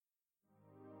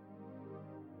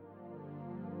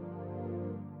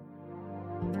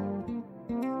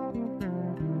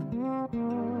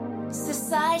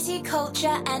Variety,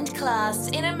 culture, and class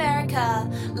in America.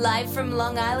 Live from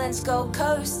Long Island's Gold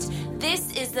Coast,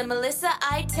 this is the Melissa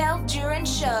Iteld Duran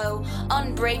Show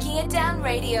on Breaking It Down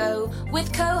Radio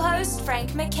with co-host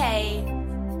Frank McKay.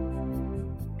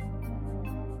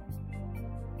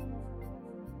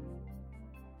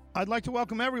 I'd like to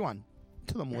welcome everyone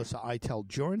to the Melissa Iteld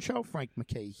Duran Show. Frank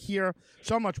McKay here.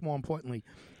 So much more importantly,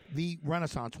 the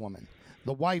Renaissance woman,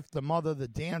 the wife, the mother, the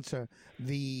dancer,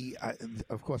 the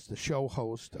of course the show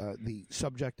host, the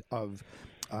subject of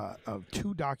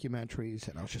two documentaries,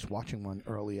 and I was just watching one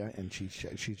earlier, and she's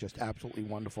just absolutely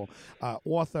wonderful.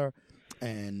 Author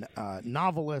and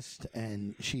novelist,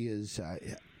 and she is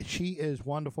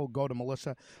wonderful. Go to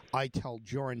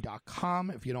melissaiteldduran.com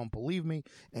if you don't believe me,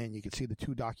 and you can see the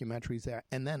two documentaries there.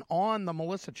 And then on the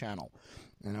Melissa channel,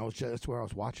 and that's where I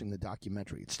was watching the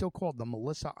documentary. It's still called the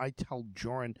Melissa Iteld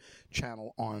Duran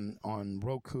channel on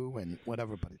Roku and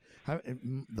whatever. But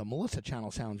the Melissa channel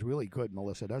sounds really good,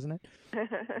 Melissa, doesn't it?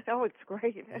 Oh, it's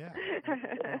great. Yeah.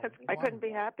 I couldn't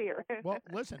be happier. Well,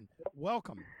 listen,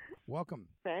 welcome.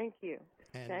 Thank you.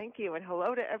 Thank you, and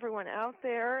hello to everyone out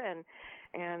there.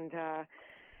 And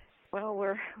well,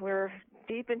 we're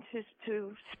deep into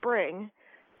spring.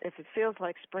 If it feels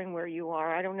like spring where you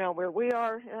are, I don't know. Where we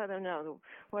are, I don't know. The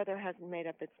weather hasn't made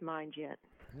up its mind yet.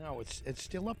 No, it's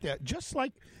still up there, just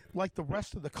like the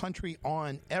rest of the country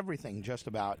on everything, just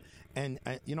about. And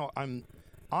you know, I'm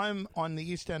on the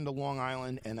east end of Long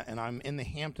Island, and I'm in the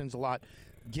Hamptons a lot.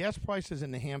 Gas prices in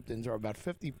the Hamptons are about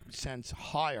 50 cents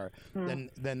higher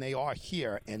than they are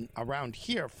here, and around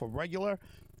here for regular,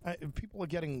 people are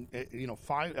getting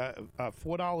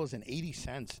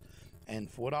 $4.80 and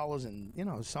 $4 and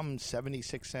some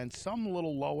 76 cents, some a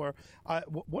little lower.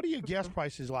 What are your gas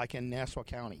prices like in Nassau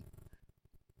County?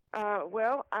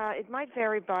 Well, it might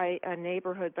vary by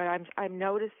neighborhood, but I'm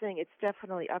noticing it's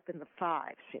definitely up in the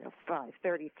fives.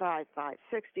 $5.35,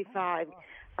 $5.65.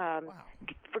 Wow.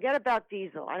 Forget about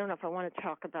diesel. I don't know if I want to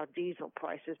talk about diesel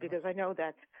prices because I know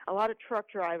that a lot of truck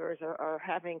drivers are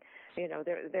having,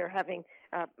 they're having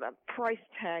price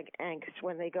tag angst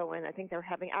when they go in. I think they're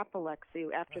having apoplexy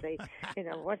after they,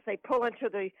 once they pull into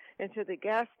the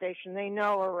gas station, they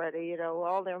know already,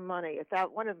 all their money.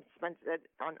 One of them spent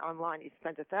online. He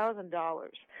spent $1,000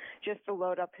 just to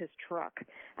load up his truck,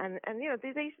 and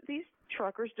these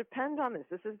truckers depend on this.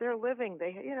 This is their living.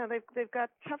 They've got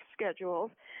tough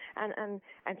schedules, and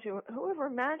to whoever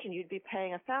imagined you'd be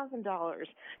paying $1,000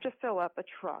 to fill up a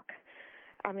truck.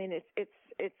 I mean, it's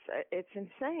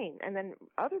insane. And then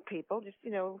other people, just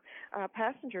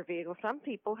passenger vehicles. Some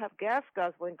people have gas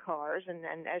guzzling cars and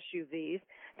SUVs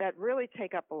that really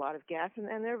take up a lot of gas,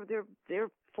 and they're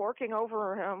forking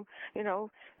over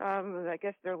I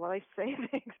guess their life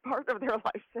savings, part of their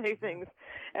life savings,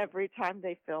 every time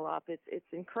they fill up. It's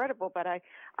incredible, but I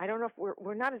don't know if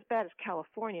we're not as bad as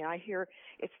California. I hear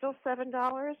it's still $7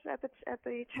 at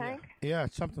the tank. Yeah,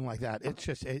 something like that. It's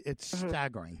just it's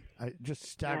staggering, just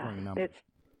staggering numbers.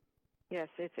 Yes,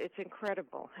 it's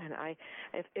incredible, and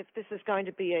if this is going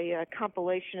to be a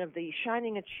compilation of the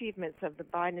shining achievements of the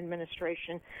Biden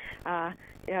administration,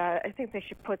 I think they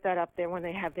should put that up there when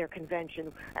they have their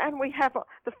convention. And we have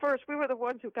we were the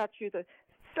ones who got you the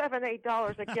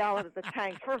 $7-8 a gallon at the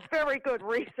tank for a very good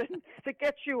reason, to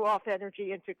get you off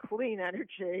energy into clean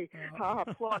energy.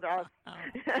 Applaud us.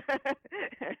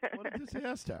 What a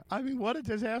disaster. I mean, what a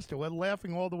disaster. We're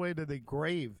laughing all the way to the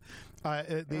grave.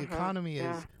 The economy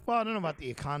is, well, I don't know about the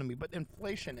economy, but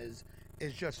inflation is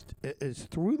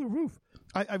through the roof.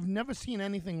 I've never seen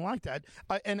anything like that.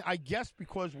 And I guess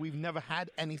because we've never had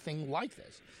anything like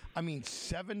this. I mean,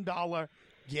 $7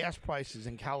 gas prices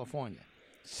in California.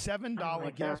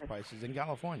 $7 gas prices in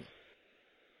California.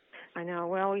 I know.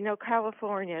 Well,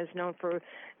 California is known for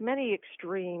many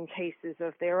extreme cases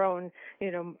of their own,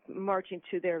 marching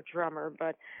to their drummer.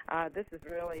 But this is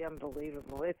really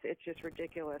unbelievable. It's just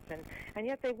ridiculous. And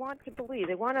yet they want us to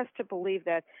believe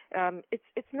that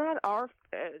it's not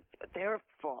their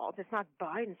fault. It's not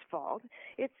Biden's fault.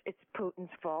 It's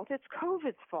Putin's fault. It's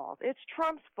COVID's fault. It's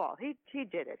Trump's fault. He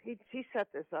did it. He set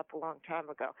this up a long time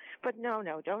ago. But no,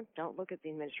 don't look at the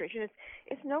administration.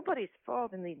 It's nobody's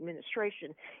fault in the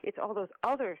administration. It's all those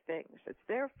other things. It's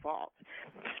their fault,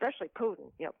 especially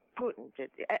Putin. Putin did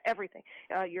everything.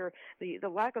 The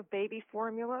lack of baby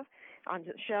formula on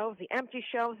the shelves, the empty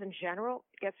shelves in general.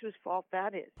 Guess whose fault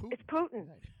that is? It's Putin.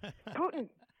 Putin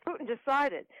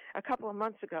decided a couple of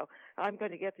months ago, I'm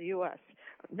going to get the U.S.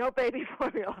 no baby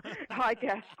formula, high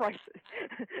gas prices.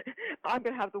 I'm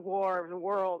going to have the war of the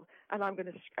world, and I'm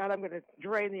going to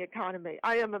drain the economy.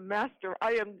 I am a master.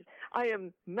 I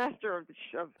am master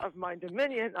of my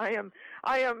dominion. I'm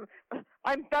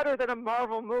better than a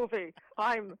Marvel movie.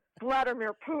 I'm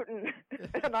Vladimir Putin,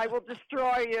 and I will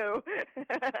destroy you.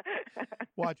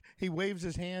 Watch, he waves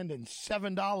his hand, and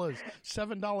 $7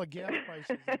 gas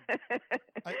prices.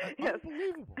 Yes.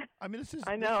 Unbelievable. I mean, this is.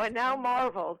 I know, and now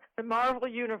the Marvel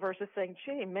universe is saying,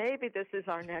 "Gee, maybe this is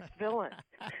our next villain."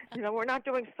 We're not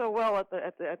doing so well at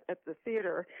the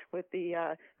theater with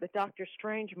the Doctor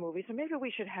Strange movie, so maybe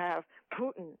we should have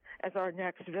Putin as our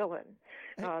next villain.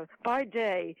 By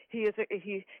day, he's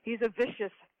a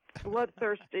vicious,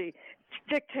 bloodthirsty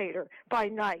dictator. By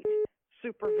night,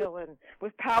 supervillain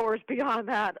with powers beyond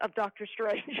that of Doctor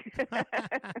Strange.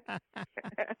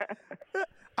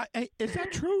 Is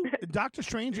that true? Doctor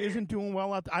Strange isn't doing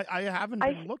well. I haven't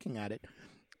been looking at it.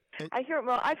 I hear.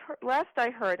 Well, last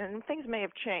I heard, and things may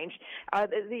have changed.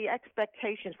 The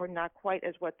expectations were not quite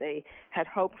as what they had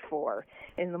hoped for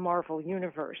in the Marvel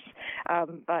universe,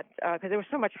 but because there was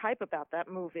so much hype about that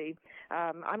movie,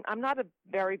 I'm not a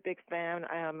very big fan.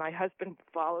 My husband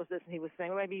follows this, and he was saying,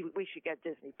 well, maybe we should get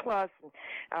Disney Plus,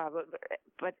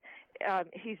 but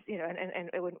he's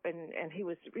and he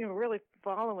was really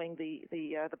following the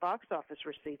box office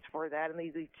receipts for that and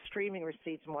the streaming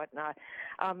receipts and whatnot,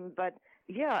 but.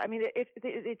 Yeah, I mean,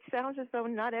 it sounds as though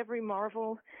not every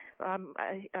Marvel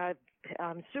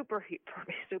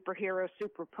superhero,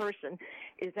 super person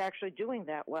is actually doing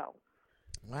that well.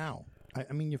 Wow.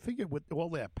 I mean, you figure with all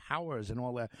their powers and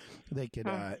all that, they could.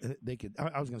 I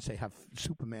was going to say have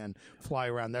Superman fly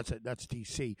around. That's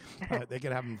DC. They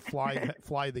could have him fly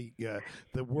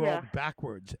the world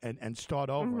backwards and start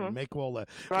over and make all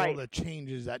the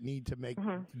changes that need to make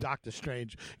Doctor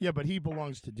Strange. Yeah, but he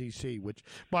belongs to DC, which,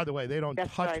 by the way, they don't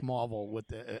touch Marvel with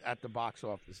at the box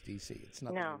office. DC. It's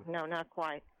not. No, not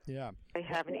quite. Yeah, they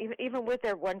haven't even with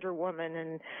their Wonder Woman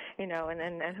and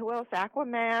and who else?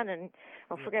 Aquaman and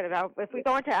forget it. If we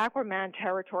go into Aquaman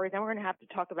territory, then we're going to have to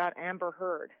talk about Amber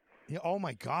Heard. Yeah. Oh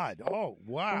my God. Oh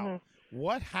wow.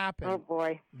 What happened? Oh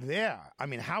boy. There. I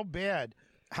mean, how bad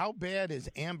is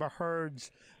Amber Heard's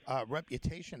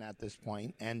reputation at this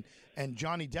point? And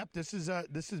Johnny Depp. This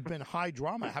has been high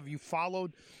drama. Have you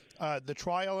followed the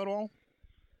trial at all?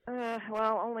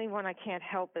 Well, only when I can't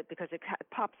help it because it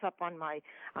pops up on my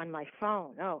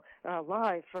phone.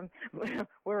 Live from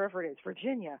wherever it is,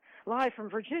 Virginia. Live from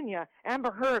Virginia, Amber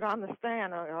Heard on the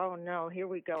stand. Oh no, here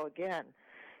we go again.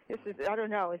 I don't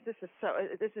know. This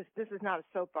is not a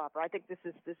soap opera. I think this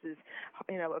is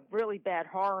a really bad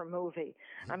horror movie.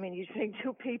 I mean, you see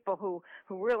two people who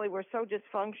really were so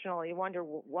dysfunctional. You wonder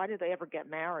why did they ever get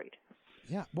married?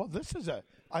 Yeah, well, this is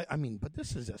but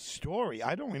this is a story.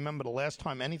 I don't remember the last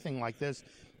time anything like this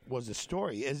was a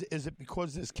story. Is it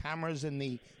because there's cameras in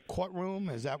the courtroom?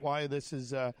 Is that why this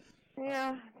is?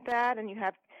 Yeah, that, and you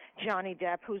have Johnny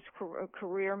Depp, whose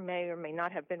career may or may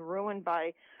not have been ruined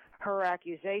by her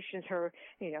accusations.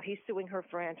 He's suing her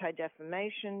for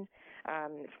anti-defamation.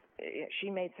 She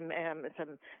made some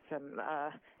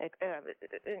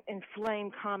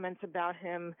inflamed comments about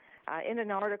him in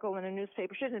an article in a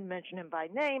newspaper. She didn't mention him by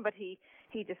name, but he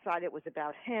decided it was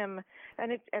about him.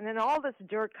 And then all this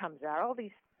dirt comes out, all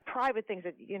these private things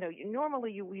that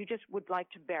normally you just would like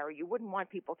to bury. You wouldn't want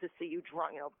people to see you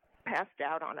drunk, passed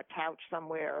out on a couch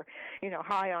somewhere,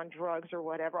 high on drugs or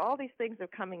whatever. All these things are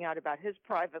coming out about his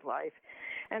private life,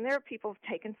 and there are people who've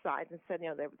taken sides and said,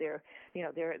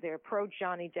 they're pro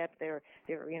Johnny Depp. They're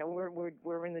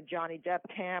we're in the Johnny Depp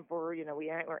camp, or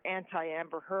we're anti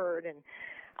Amber Heard. And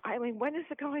I mean, when is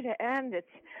it going to end? It's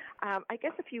I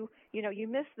guess if you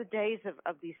miss the days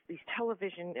of these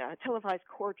televised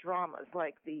court dramas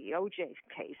like the O.J.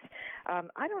 case.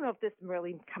 I don't know if this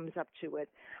really comes up to it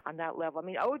on that level. I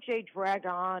mean, O.J. dragged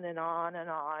on and on and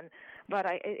on, but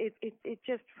it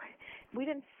just we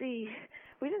didn't see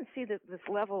this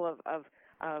level of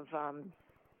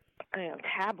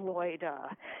tabloid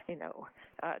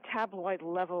tabloid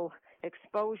level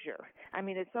exposure. I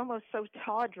mean, it's almost so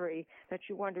tawdry that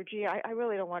you wonder, gee, I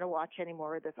really don't want to watch any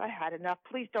more of this. I had enough.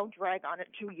 Please don't drag on it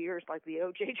 2 years like the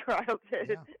O.J. trial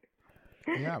did.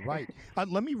 Yeah, right.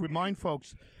 Let me remind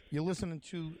folks, you're listening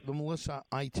to the Melissa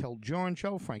Iteld-Jurin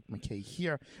Show. Frank McKay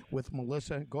here with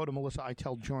Melissa. Go to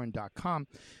melissaiteld-jurin.com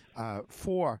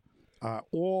for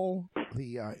all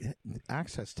the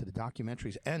access to the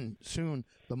documentaries and soon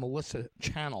the Melissa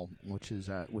channel, which is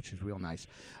real nice.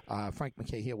 Frank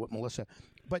McKay here with Melissa.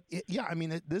 But yeah, I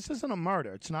mean, this isn't a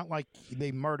murder. It's not like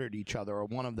they murdered each other or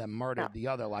one of them murdered the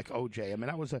other, like O.J. I mean,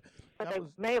 that was a. But they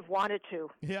may have wanted to.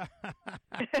 Yeah,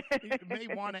 they may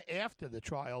want to after the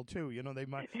trial too. You know, they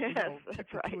might keep the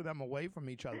two of them away from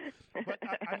each other. But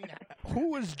I mean,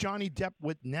 who is Johnny Depp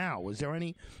with now? Is there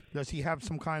any? Does he have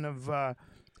some kind of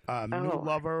new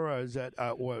lover, or is that,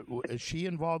 or is she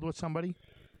involved with somebody?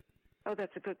 Oh,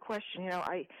 that's a good question. You know,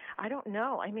 I don't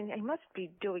know. I mean, he must be.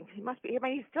 I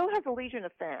mean, he still has a legion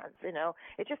of fans. You know,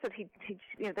 it's just that he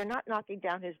you know, they're not knocking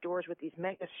down his doors with these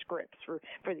mega scripts for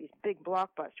these big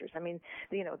blockbusters. I mean,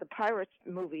 you know, the Pirates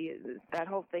movie, that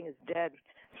whole thing is dead,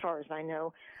 as far as I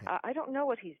know. I don't know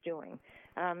what he's doing.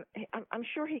 I'm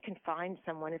sure he can find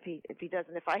someone if he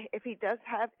doesn't. If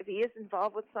he is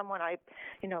involved with someone,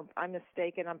 I'm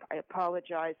mistaken. I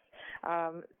apologize.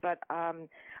 But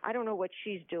I don't know what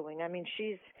she's doing. I mean,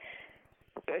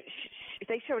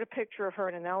 they showed a picture of her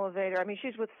in an elevator. I mean,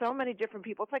 she's with so many different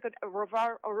people. It's like a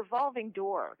revolving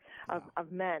door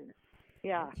of men.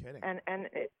 Yeah, no kidding. And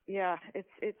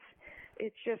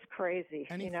it's just crazy.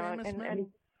 Any you know, famous men?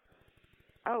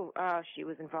 She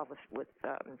was involved with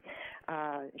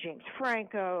James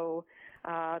Franco.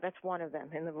 That's one of them.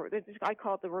 I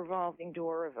call it the revolving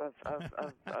door of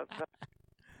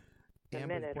a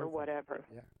minute or whatever.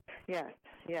 Yeah.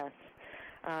 Yes.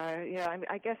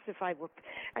 I guess if I were,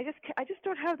 I just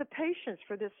don't have the patience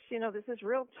for this. You know, this is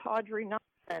real tawdry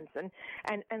nonsense, and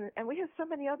we have so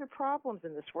many other problems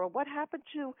in this world. What happened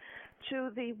to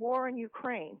the war in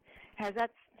Ukraine? Has that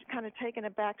kind of taken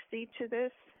a back seat to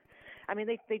this? I mean,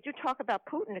 they do talk about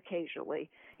Putin occasionally.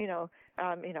 They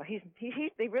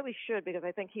really should, because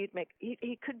I think he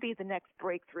could be the next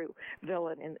breakthrough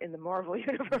villain in the Marvel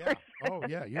universe. Yeah. Oh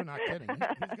yeah, you're not kidding.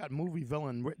 He's got movie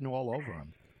villain written all over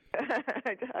him.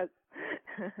 It does.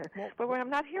 But when I'm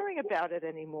not hearing about it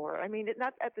anymore, I mean,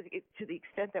 not to the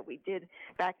extent that we did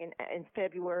back in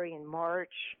February and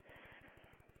March.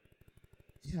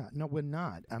 Yeah, no, we're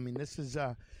not. I mean, this is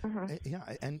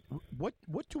and what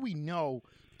do we know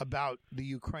about the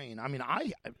Ukraine? I mean,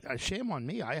 shame on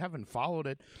me. I haven't followed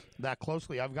it that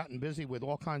closely. I've gotten busy with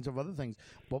all kinds of other things.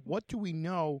 But what do we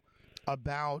know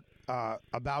about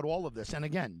all of this? And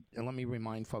again, and let me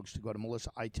remind folks to go to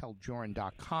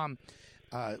MelissaITellJoran.com,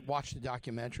 watch the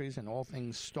documentaries and all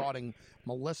things starting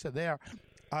Melissa there.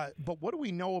 But what do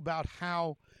we know about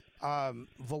how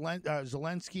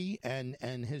Zelensky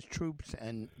and his troops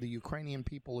and the Ukrainian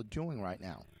people are doing right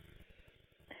now?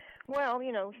 Well,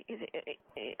 you know,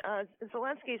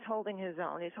 Zelensky's holding his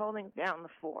own. He's holding down the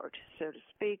fort, so to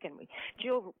speak. And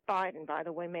Jill Biden, by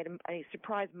the way, made a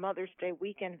surprise Mother's Day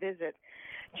weekend visit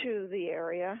to the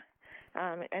area,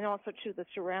 and also to the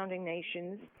surrounding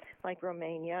nations like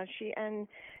Romania. And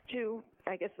to,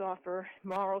 I guess, offer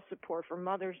moral support for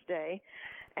Mother's Day.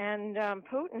 And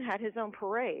Putin had his own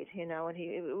parade, you know, and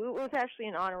it was actually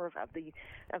in honor of the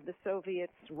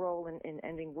Soviets' role in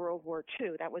ending World War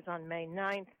II. That was on May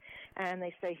 9th, and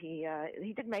they say he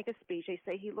did make a speech. They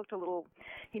say he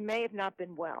may have not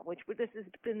been well, this has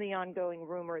been the ongoing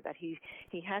rumor that he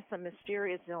has some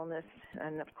mysterious illness,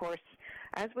 and of course,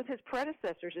 as with his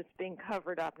predecessors, it's being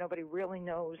covered up. Nobody really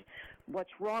knows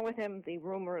what's wrong with him. The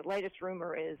latest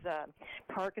rumor is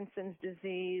Parkinson's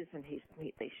disease, and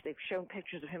they've shown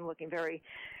pictures of him looking very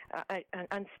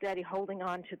unsteady, holding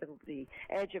on to the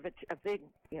edge of a big,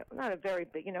 you know, not a very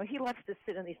big, you know, he loves to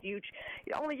sit on these huge,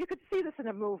 only you could see this in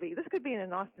a movie. This could be in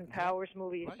an Austin Powers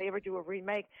movie if they ever do a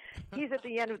remake. He's at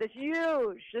the end of this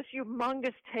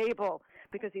humongous table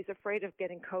because he's afraid of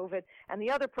getting COVID, and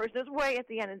the other person is way at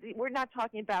the end. And we're not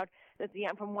talking about at the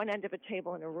end from one end of a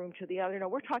table in a room to the other. No,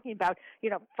 we're talking about, you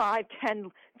know, 5,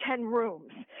 10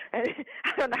 rooms. And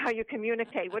I don't know how you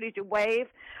communicate. What do you do? Wave?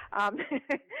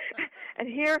 And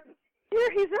here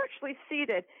he's actually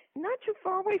seated not too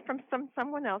far away from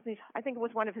someone else. I think it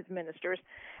was one of his ministers,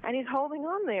 and he's holding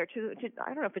on there to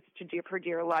I don't know if it's for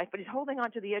dear life, but he's holding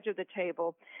on to the edge of the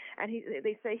table, and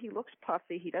they say he looks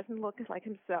puffy. He doesn't look like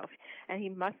himself, and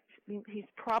he's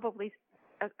probably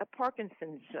a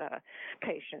Parkinson's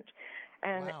patient.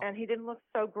 And he didn't look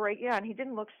so great. Yeah, and he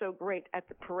didn't look so great at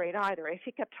the parade either.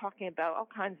 He kept talking about all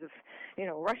kinds of, you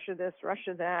know, Russia this,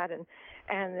 Russia that, and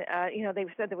you know, they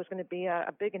said there was going to be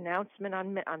a big announcement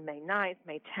on May 9th,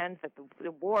 May 10th, that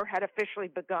the war had officially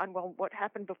begun. Well, what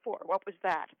happened before? What was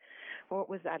that? What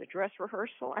was that? A dress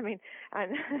rehearsal? I mean,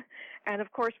 and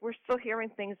of course we're still hearing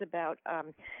things about.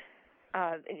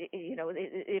 You know,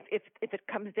 if it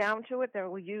comes down to it, they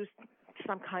will use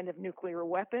some kind of nuclear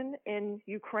weapon in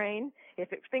Ukraine. If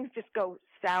things just go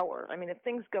sour, I mean, if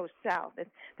things go south, if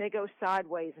they go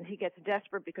sideways, and he gets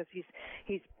desperate because he's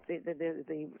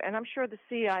the and I'm sure the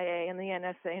CIA and the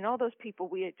NSA and all those people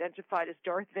we identified as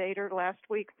Darth Vader last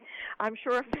week, I'm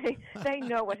sure if they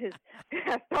know what his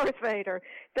Darth Vader,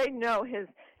 they know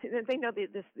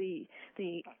the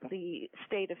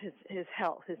state of his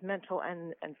health, his mental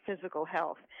and physical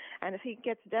health. And if he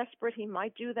gets desperate, he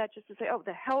might do that just to say, "Oh,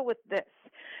 the hell with this.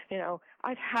 You know,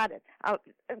 I've had it.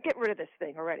 Get rid of this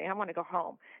thing already. I want to go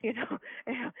home." You know,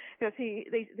 because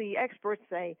the experts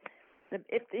say that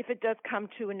if it does come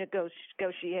to a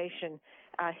negotiation,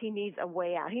 he needs a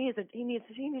way out. He needs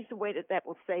a way that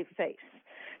will save face,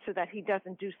 so that he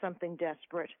doesn't do something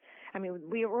desperate. I mean,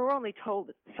 we're only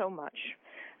told so much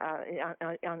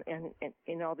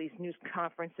in all these news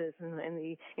conferences and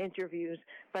the interviews,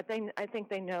 but I think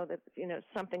they know that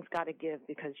something's got to give,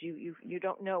 because you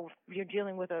don't know if you're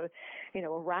dealing with a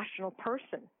rational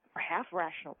person or half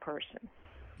rational person.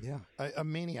 Yeah, a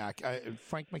maniac.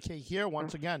 Frank MacKay here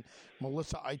once again.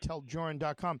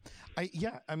 MelissaITellJoran.com.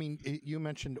 I mean, you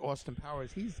mentioned Austin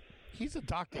Powers. He's a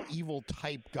Dr. Evil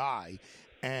type guy,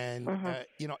 and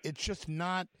it's just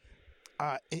not.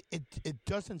 It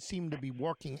doesn't seem to be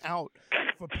working out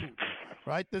for Putin,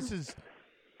 right? This is,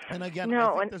 and again,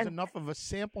 I think there's enough of a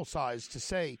sample size to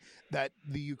say that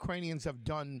the Ukrainians have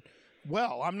done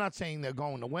well. I'm not saying they're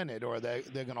going to win it or they're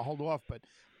going to hold off, but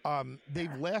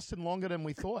they've lasted longer than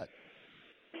we thought.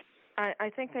 I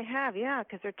think they have, yeah,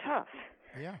 because they're tough.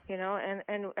 Yeah.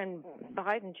 And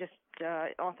Biden just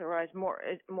authorized more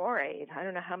aid. I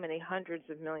don't know how many hundreds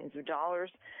of millions of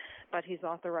dollars, but he's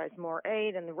authorized more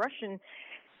aid. And the Russian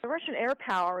air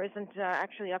power isn't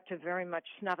actually up to very much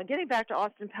snuff. And getting back to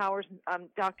Austin Powers,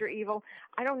 Dr. Evil,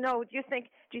 I don't know. Do you think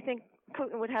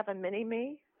Putin would have a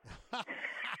mini-me? I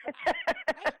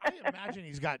imagine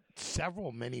he's got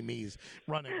several mini-me's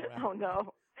running around. Oh,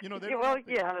 no. I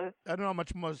don't know how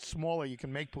much more smaller you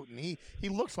can make Putin. He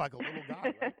looks like a little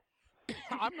guy, right?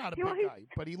 I'm not a big guy,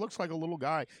 but he looks like a little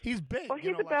guy. He's big, well,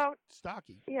 he's about, like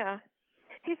stocky. Yeah.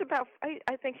 He's about,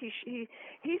 I think he's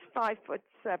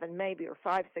 5'7", maybe, or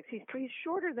 5'6". He's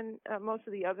shorter than most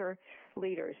of the other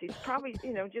leaders. He's probably,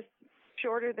 just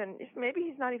shorter than, maybe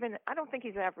he's not even, I don't think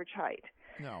he's average height.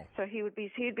 No. So he'd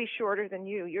be shorter than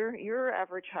you. You're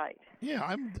average height. Yeah,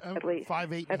 I'm at least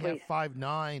 5'8" and a half,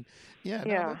 5'9". Yeah,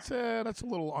 no, that's a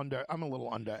little under. I'm a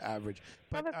little under average.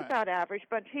 But, well, that's about average.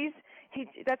 But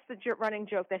that's the running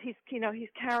joke that he's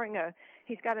carrying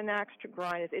he's got an axe to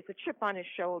grind. It's a chip on his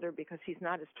shoulder because he's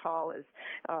not as tall as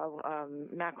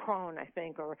Macron, I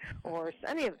think, or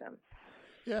any of them.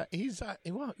 Yeah, he's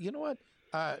well. You know what?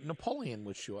 Napoleon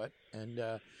was short, and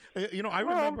I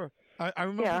remember. I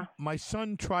remember my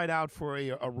son tried out for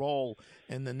a role,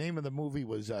 and the name of the movie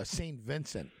was St.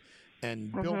 Vincent,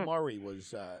 and Bill Murray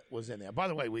was in there. By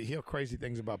the way, we hear crazy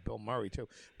things about Bill Murray too.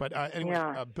 But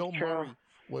anyway, Bill Murray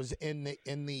was in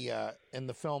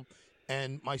the film,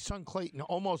 and my son Clayton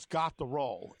almost got the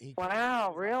role.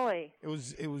 Wow, really? It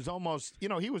was almost,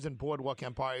 he was in Boardwalk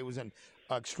Empire. He was in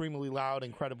Extremely Loud,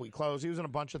 Incredibly Close. He was in a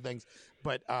bunch of things,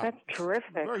 but that's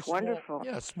terrific, very small, wonderful.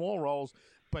 Yeah, small roles,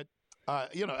 but.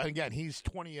 Again, he's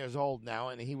 20 years old now,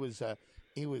 and he was I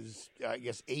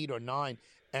guess 8 or 9,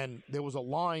 and there was a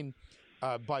line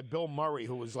by Bill Murray,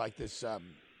 who was like this.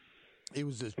 He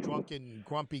was this drunken,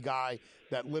 grumpy guy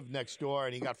that lived next door,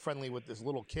 and he got friendly with this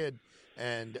little kid,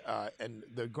 and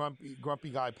the grumpy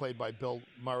guy played by Bill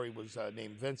Murray was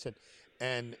named Vincent.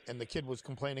 And the kid was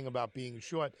complaining about being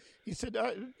short. He said,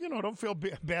 don't feel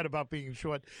bad about being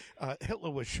short. Hitler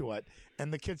was short,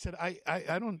 and the kid said, I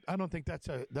don't think that's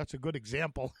a good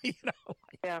example.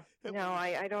 Yeah, no,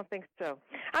 I don't think so.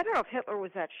 I don't know if Hitler was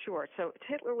that short. So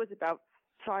Hitler was about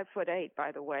 5'8",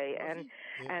 by the way, and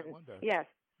yes,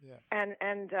 yeah.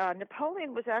 And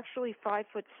Napoleon was actually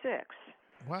 5'6".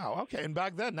 Wow. Okay, and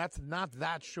back then that's not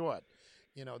that short.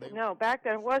 No, back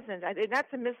then it wasn't.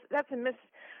 That's a miss.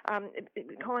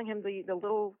 Calling him the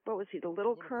little, what was he, the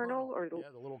little colonel? Or the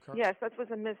little colonel. Yes, that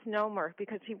was a misnomer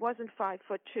because he wasn't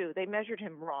 5'2". They measured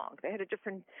him wrong. They had a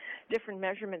different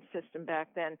measurement system back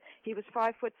then. He was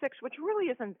 5'6", which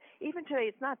really isn't, even today,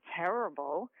 it's not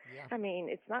terrible. Yeah. I mean,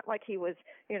 it's not like he was,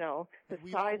 the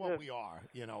we size are what of. we are,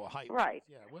 height. Right.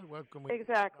 Yeah. What can we?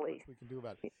 Exactly. Not much we can do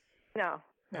about it. No.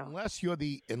 Unless you're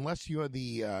the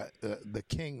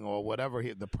king or whatever,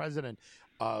 the president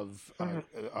of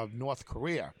North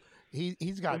Korea,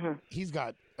 he's gotten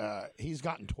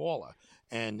taller,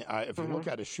 and if you look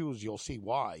at his shoes, you'll see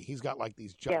why. He's got like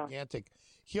these gigantic.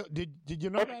 Did you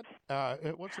know that?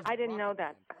 What's his I didn't know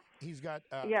that. He's got.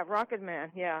 Yeah, Rocket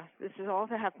Man. Yeah, this is all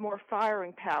to have more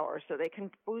firing power, so they can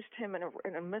boost him in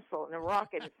a missile, in a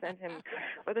rocket, and send him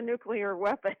with a nuclear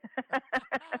weapon.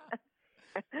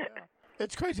 Yeah.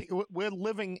 It's crazy. We're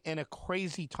living in a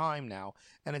crazy time now,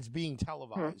 and it's being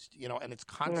televised, and it's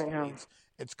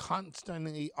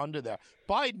constantly under there.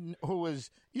 Biden, who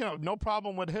is, no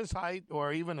problem with his height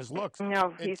or even his looks.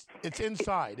 No, it's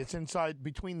inside. It's inside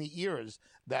between the ears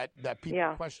that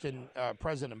people question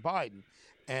President Biden,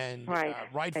 and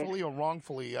rightfully or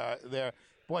wrongfully,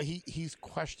 he's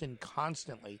questioned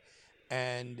constantly.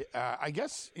 And I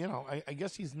guess I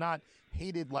guess he's not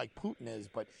hated like Putin is,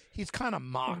 but he's kind of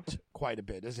mocked quite a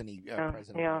bit, isn't he,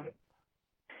 President? Yeah.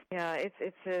 Yeah,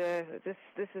 this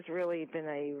has really been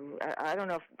I don't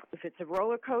know if it's a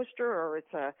roller coaster or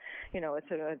it's a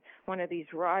one of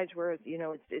these rides where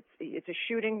it's a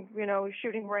shooting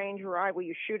range ride where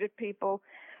you shoot at people.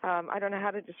 I don't know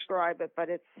how to describe it, but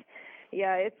it's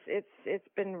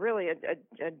been really a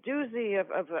doozy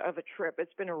of a trip.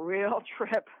 It's been a real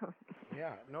trip.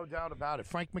 Yeah, no doubt about it.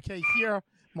 Frank MacKay here.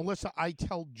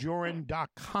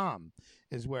 MelissaITellJurin.com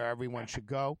is where everyone should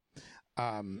go.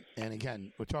 And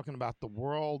again, we're talking about the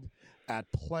world at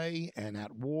play and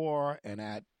at war and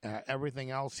at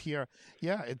everything else here.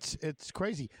 Yeah, it's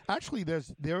crazy. Actually,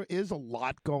 there is a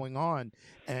lot going on,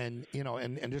 and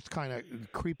and just kind of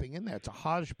creeping in there. It's a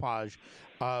hodgepodge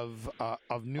of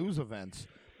news events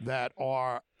that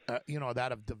are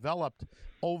that have developed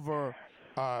over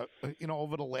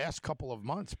over the last couple of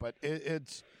months. But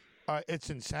it's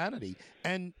insanity,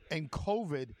 and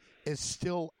COVID is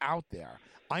still out there.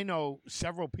 I know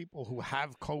several people who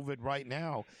have COVID right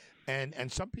now, and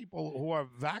some people who are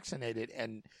vaccinated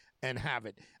and have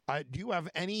it. Do you have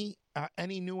any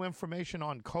new information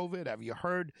on COVID? Have you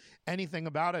heard anything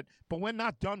about it? But we're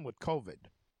not done with COVID.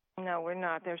 No, we're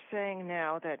not. They're saying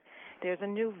now that there's a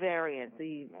new variant.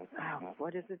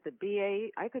 What is it? The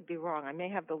BA? I could be wrong. I may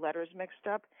have the letters mixed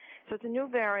up. So it's a new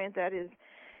variant that has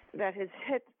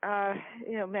hit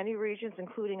many regions,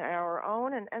 including our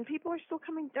own, and people are still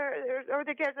coming they're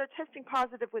testing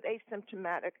positive with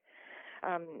asymptomatic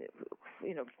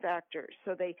factors.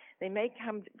 So they may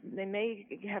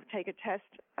take a test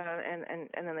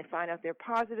and then they find out they're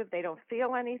positive. They don't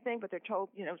feel anything, but they're told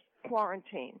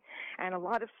quarantine. And a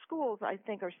lot of schools, I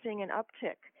think, are seeing an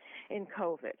uptick in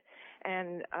COVID.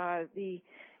 And the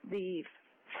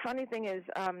funny thing is,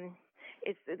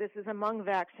 this is among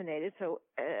vaccinated, so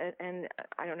and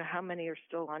I don't know how many are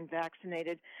still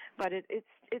unvaccinated, but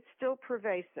it's still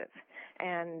pervasive,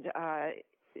 and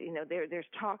there's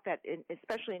talk that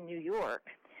especially in New York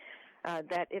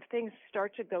that if things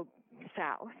start to go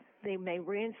south, they may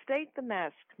reinstate the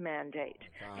mask mandate.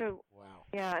 Oh, so wow.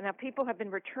 Yeah, now people have been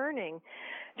returning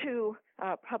to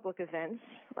public events,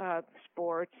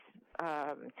 sports,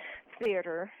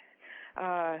 theater.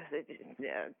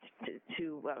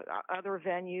 To other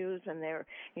venues, and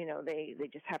they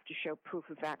just have to show proof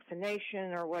of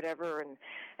vaccination or whatever,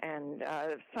 and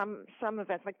some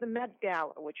events like the Met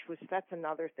Gala, that's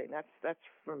another thing that's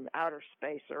from outer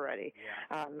space already.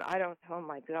 Yeah. Oh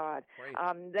my God.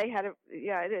 They had to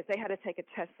take a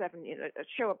test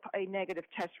show a negative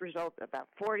test result about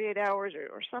 48 hours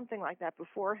or something like that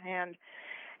beforehand,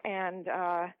 and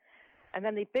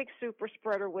then the big super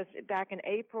spreader was back in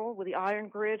April with the Iron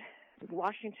Grid,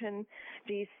 Washington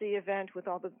D.C. event with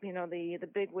all the the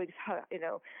bigwigs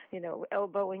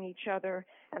elbowing each other,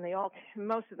 and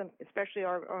most of them, especially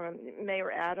our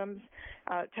Mayor Adams,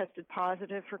 tested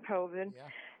positive for COVID,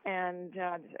 and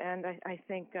I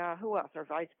think who else? Our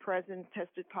Vice President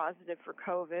tested positive for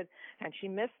COVID, and she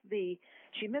missed the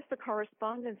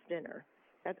Correspondents' Dinner.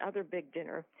 That other big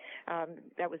dinner,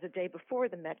 that was the day before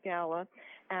the Met Gala,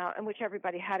 in which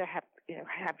everybody had to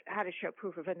had to show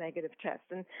proof of a negative test,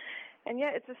 and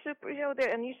it's a super,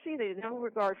 and you see there's no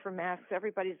regard for masks.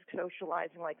 Everybody's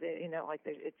socializing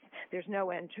there's no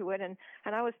end to it, and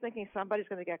I was thinking somebody's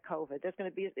going to get COVID.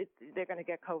 They're going to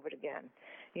get COVID again.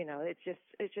 It's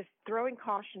just throwing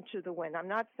caution to the wind. I'm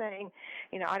not saying,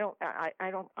 I don't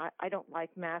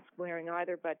like mask wearing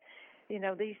either, but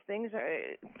these things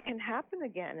can happen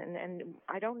again, and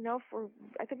I don't know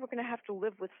I think we're going to have to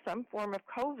live with some form of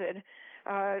COVID,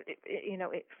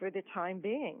 for the time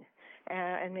being,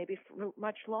 and maybe for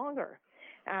much longer.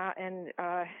 And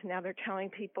now they're telling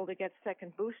people to get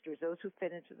second boosters, those who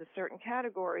fit into the certain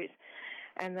categories,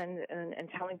 and then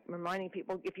reminding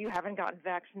people, if you haven't gotten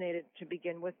vaccinated to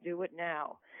begin with, do it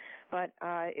now. But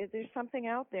there's something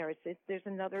out there. There's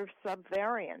another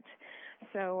subvariant.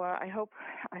 So I hope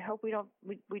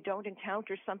we don't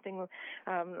encounter something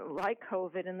like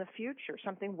COVID in the future,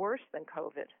 something worse than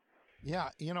COVID. Yeah,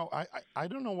 I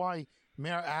don't know why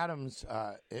Mayor Adams,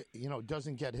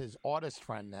 doesn't get his artist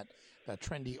friend, that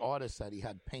trendy artist that he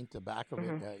had paint the back of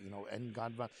it, and I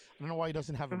don't know why he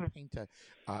doesn't have him paint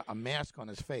a mask on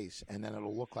his face, and then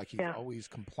it'll look like he's always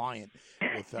compliant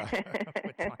with,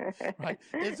 right?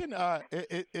 Wasn't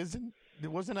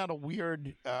that a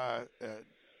weird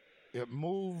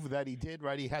move that he did,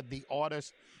 right? He had the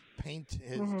artist paint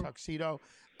his tuxedo.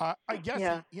 I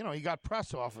guess he got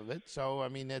press off of it. So I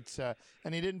mean, it's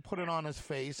and he didn't put it on his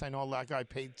face. I know that guy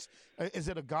paints. Is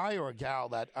it a guy or a gal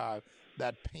that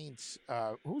paints?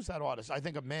 Who's that artist? I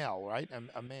think a male, right?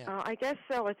 A man. I guess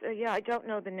so. It's I don't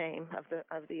know the name of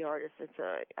the artist. It's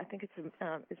I think it's is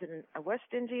it a West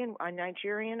Indian, a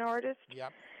Nigerian artist?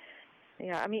 Yep.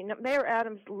 Yeah, I mean, Mayor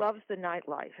Adams loves the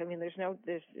nightlife. I mean, there's no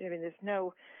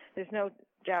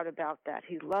doubt about that.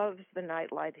 He loves the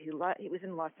nightlife. He was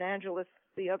in Los Angeles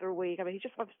the other week. I mean, he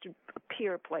just loves to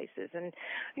appear places, and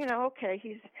he's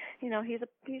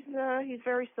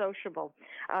very sociable.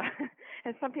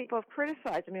 And some people have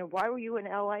criticized. I mean, why were you in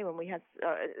L.A. when we had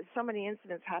so many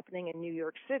incidents happening in New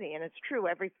York City? And it's true.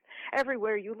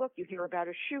 Everywhere you look, you hear about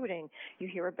a shooting. You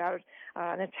hear about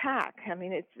an attack. I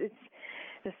mean, it's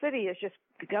the city is just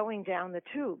going down the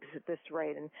tubes at this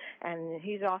rate, and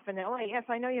he's off in L.A. Yes,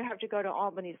 I know you have to go to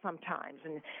Albany sometimes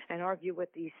and argue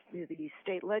with the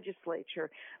state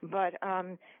legislature, but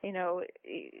but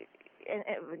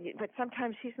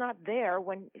sometimes he's not there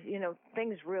when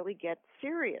things really get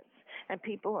serious and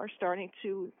people are starting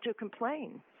to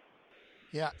complain.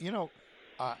 Yeah,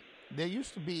 there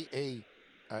used to be a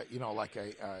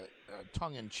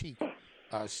tongue-in-cheek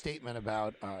statement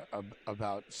about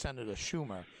Senator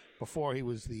Schumer before he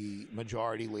was the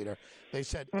majority leader. They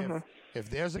said if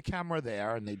there's a camera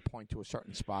there, and they'd point to a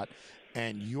certain spot,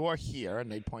 and you're here,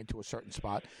 and they'd point to a certain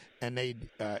spot, and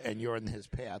and you're in his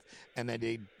path, and then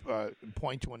they'd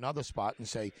point to another spot and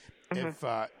say, if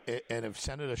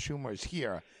Senator Schumer is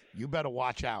here, you better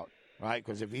watch out. Right,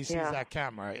 because if he sees that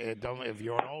camera, if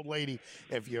you're an old lady,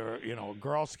 if you're a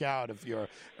Girl Scout, if you're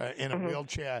in a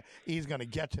wheelchair, he's going to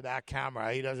get to that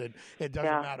camera. It doesn't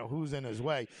matter who's in his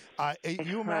way.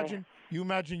 You imagine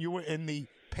you were in the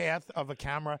path of a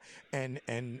camera, and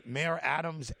Mayor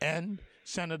Adams and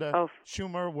Senator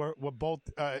Schumer were both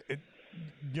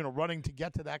running to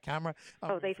get to that camera.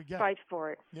 They fight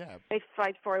for it. Yeah, they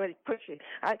fight for it. Push it.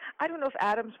 I don't know if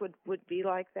Adams would be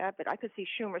like that, but I could see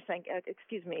Schumer saying,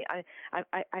 "Excuse me, I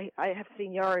have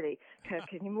seniority.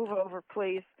 Can you move over,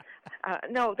 please?"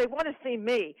 No, they want to see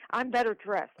me. I'm better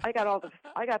dressed. I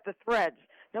got the threads.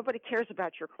 Nobody cares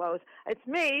about your clothes. It's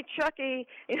me, Chucky.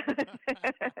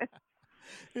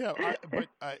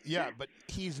 But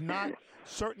he's not.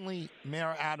 Certainly,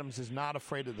 Mayor Adams is not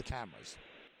afraid of the cameras.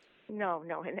 No,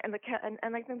 and I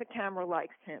think the camera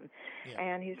likes him,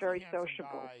 and he's very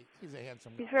sociable. Guy. He's a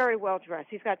handsome guy. He's very well dressed.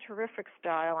 He's got terrific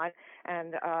style,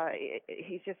 and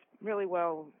he's just really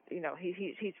well.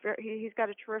 He's got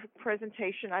a terrific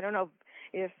presentation. I don't know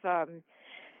if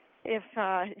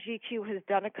GQ has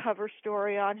done a cover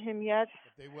story on him yet.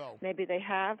 But they will. Maybe they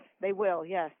have. They will.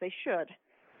 Yes, they should.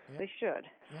 Yeah. They should.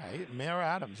 Yeah, Mayor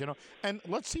Adams, and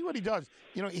let's see what he does.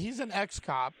 He's an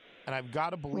ex-cop, and I've got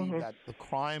to believe that the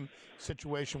crime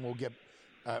situation will get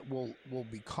will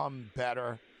become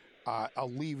better,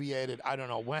 alleviated. I don't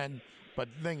know when, but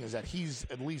the thing is that he's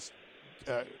at least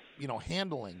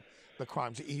handling the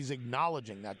crimes. He's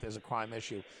acknowledging that there's a crime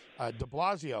issue. De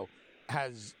Blasio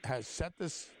has set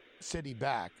this city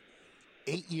back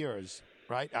 8 years.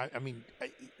 Right? I mean,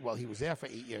 he was there for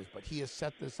 8 years, but he has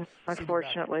set this.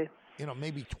 Unfortunately, back,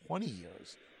 maybe 20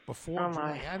 years before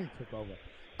Giuliani took over.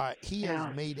 He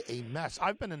has made a mess.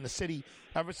 I've been in the city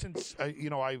ever since.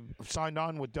 I've signed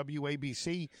on with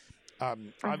WABC.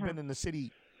 I've been in the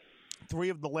city 3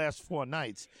 of the last 4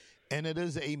 nights, and it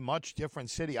is a much different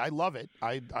city. I love it.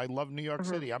 I love New York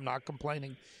City. I'm not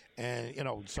complaining, and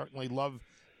certainly love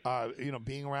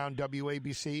being around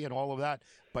WABC and all of that.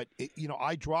 But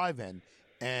I drive in.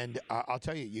 And I'll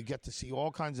tell you, you get to see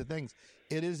all kinds of things.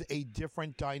 It is a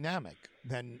different dynamic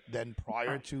than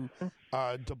prior to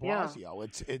De Blasio.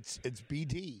 It's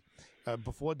BD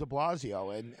before De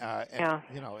Blasio, and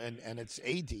it's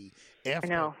AD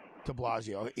after De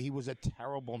Blasio. He was a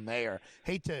terrible mayor.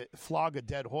 Hate to flog a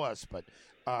dead horse, but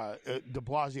De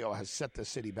Blasio has set the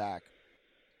city back.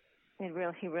 He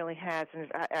really has,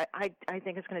 and I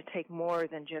think it's going to take more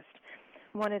than just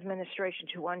one administration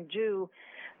to undo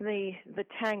the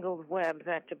tangled web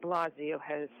that De Blasio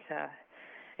has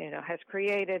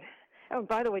created. Oh,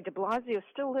 by the way, De Blasio is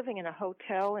still living in a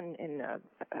hotel in a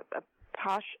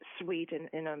posh suite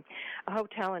in a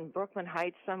hotel in Brooklyn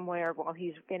Heights somewhere while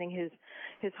he's getting his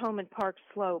home in Park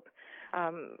Slope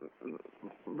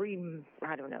remastered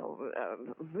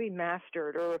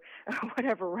or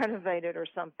whatever, renovated or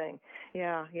something.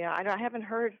 Yeah. I haven't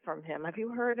heard from him. Have you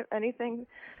heard anything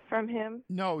from him?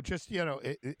 No, just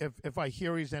if I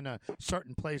hear he's in a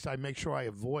certain place, I make sure I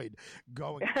avoid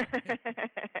going.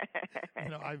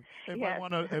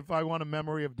 If I want a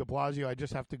memory of De Blasio, I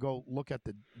just have to go look at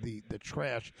the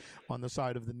trash on the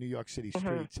side of the New York City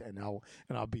streets, and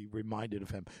I'll be reminded of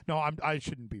him. No, I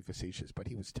shouldn't be facetious, but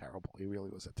he was terrible. He really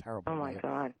was a terrible. Oh my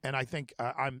God! And I think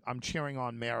I'm cheering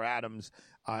on Mayor Adams.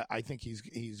 I think he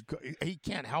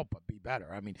can't help but be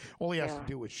better. I mean, all he has to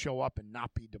do is show up and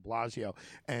not be De Blasio,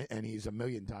 and he's a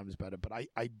million times better. But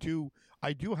I do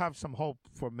have some hope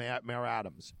for Mayor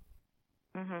Adams.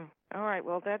 Mm-hmm. All right.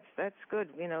 Well, that's good.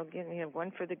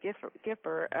 One for the Gipper.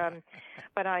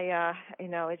 But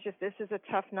it's just, this is a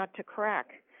tough nut to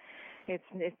crack. This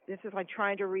is like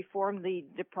trying to reform the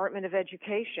Department of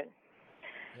Education.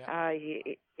 Yeah.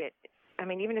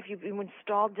 Even if you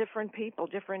install different people,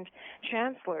 different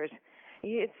chancellors,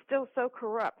 it's still so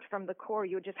corrupt from the core.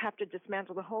 You just have to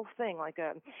dismantle the whole thing, like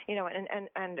and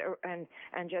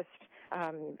just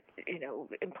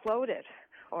implode it,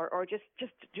 or just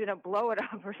blow it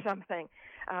up or something,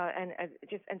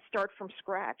 and start from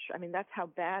scratch. I mean, that's how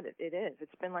bad it is.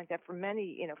 It's been like that for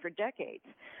for decades,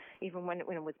 even when it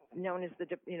was known as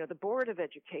the Board of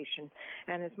Education.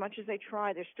 And as much as they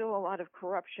try, there's still a lot of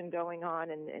corruption going on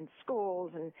in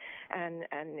schools and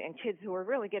kids who are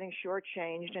really getting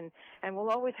shortchanged. And we'll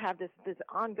always have this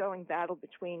ongoing battle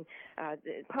between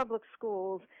the public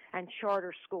schools and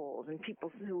charter schools, and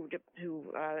people who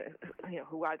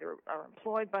either are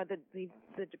employed by the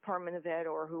Department of Ed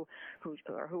or who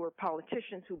are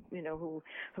politicians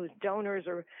whose donors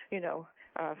are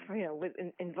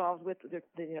involved with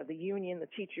the union, the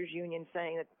teachers union,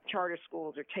 saying that charter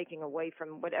schools are taking away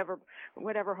from whatever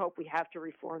hope we have to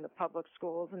reform the public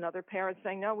schools, and other parents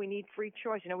saying, no, we need free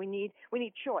choice. We need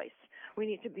choice. We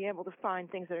need to be able to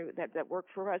find things that work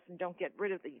for us and don't get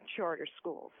rid of the charter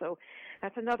schools. So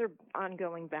that's another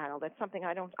ongoing battle. That's something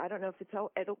I don't know if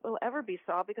it will ever be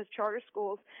solved, because charter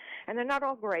schools, and they're not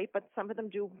all great, but some of them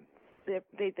do.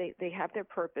 They have their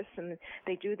purpose and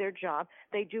they do their job.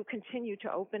 They do continue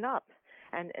to open up,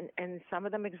 and some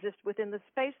of them exist within the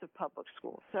space of public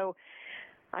schools. So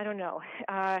I don't know.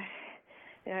 I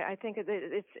think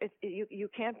you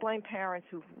can't blame parents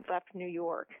who left New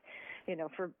York,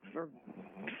 for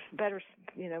better,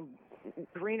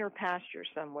 greener pasture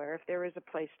somewhere, if there is a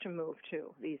place to move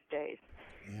to these days.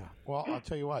 Yeah. Well, I'll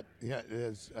tell you what. Yeah,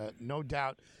 there's no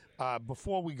doubt.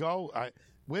 Before we go,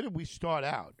 where did we start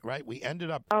out? Right, we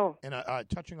ended up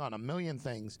touching on a million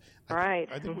things. I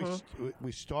think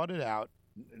we started out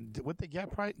with the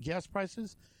gas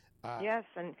prices. Yes,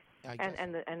 and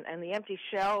the empty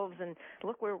shelves, and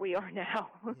look where we are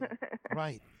now.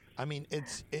 Right. I mean,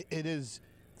 it is.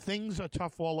 Things are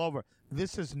tough all over.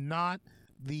 This is not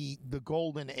the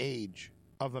golden age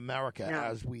of America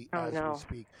as we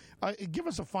speak. Give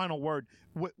us a final word.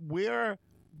 Where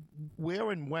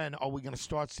and when are we going to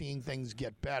start seeing things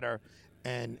get better,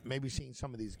 and maybe seeing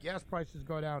some of these gas prices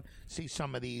go down, see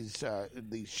some of these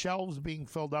shelves being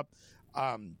filled up?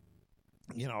 God,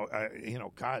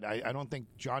 I don't think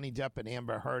Johnny Depp and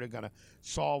Amber Heard are going to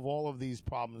solve all of these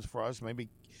problems for us. Maybe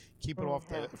keep it off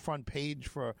the front page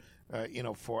for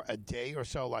a day or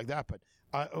so like that. But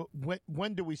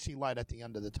when do we see light at the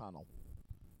end of the tunnel?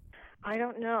 I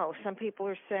don't know. Some people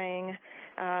are saying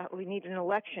we need an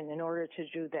election in order to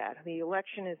do that. The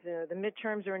election is the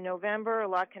midterms are in November. A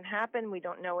lot can happen. We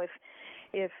don't know if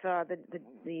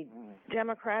the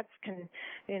Democrats can,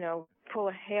 pull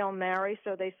a Hail Mary,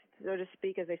 so to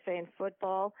speak, as they say in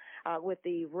football, with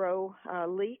the Roe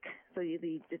leak,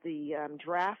 the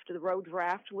Roe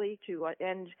draft leak to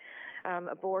end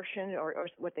abortion, or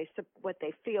what they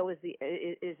feel is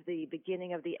the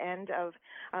beginning of the end of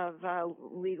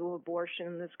legal abortion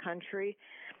in this country.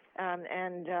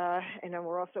 And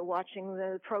we're also watching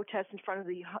the protests in front of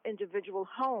the individual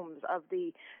homes of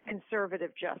the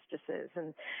conservative justices,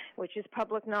 and which is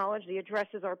public knowledge. The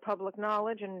addresses are public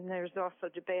knowledge, and there's also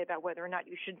debate about whether or not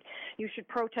you should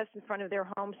protest in front of their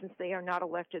homes, since they are not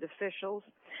elected officials.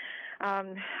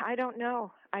 I don't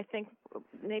know. I think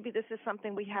maybe this is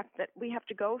something we have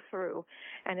to go through,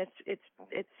 and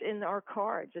it's in our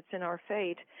cards. It's in our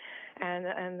fate,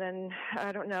 and then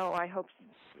I don't know. I hope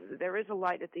there is a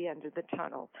light at the end of the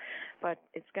tunnel, but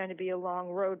it's going to be a long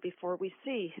road before we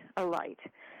see a light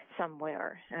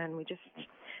somewhere, and we just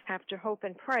have to hope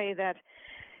and pray that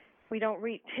we don't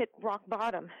hit rock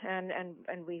bottom, and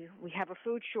we have a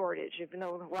food shortage, even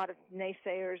though a lot of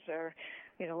naysayers a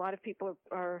lot of people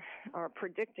are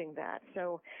predicting that.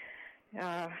 So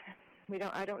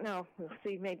I don't know. We'll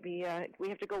see. Maybe we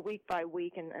have to go week by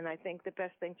week, and I think the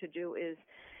best thing to do is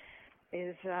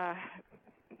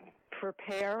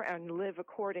prepare and live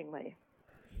accordingly.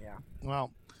 Yeah.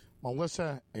 Well,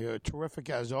 Melissa, you're terrific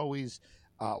as always.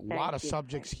 A lot of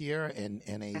subjects here in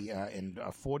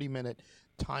a 40-minute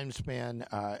time span.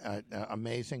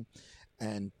 Amazing.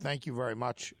 And thank you very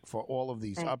much for all of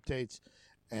these updates.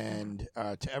 And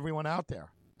to everyone out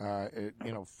there,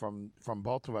 from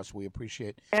both of us, we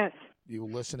appreciate you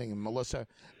listening. And Melissa,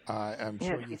 I'm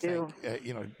sure you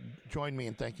join me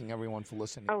in thanking everyone for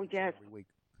listening. Oh, yes. Every week.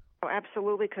 Oh,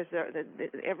 absolutely, because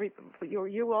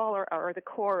you all are the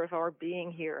core of our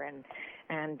being here,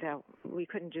 and we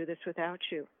couldn't do this without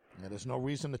you. Yeah, there's no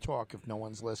reason to talk if no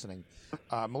one's listening.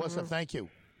 Melissa, thank you.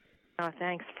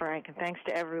 Thanks, Frank, and thanks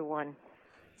to everyone.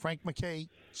 Frank MacKay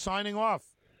signing off.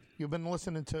 You've been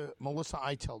listening to Melissa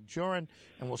Eitel-Jurin,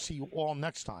 and we'll see you all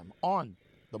next time on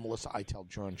the Melissa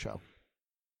Eitel-Jurin Show.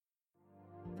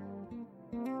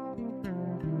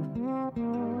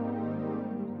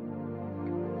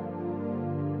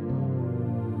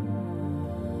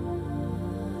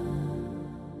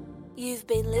 You've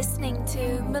been listening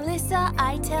to Melissa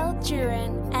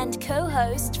Eitel-Jurin and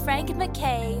co-host Frank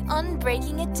MacKay on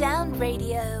Breaking It Down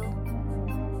Radio.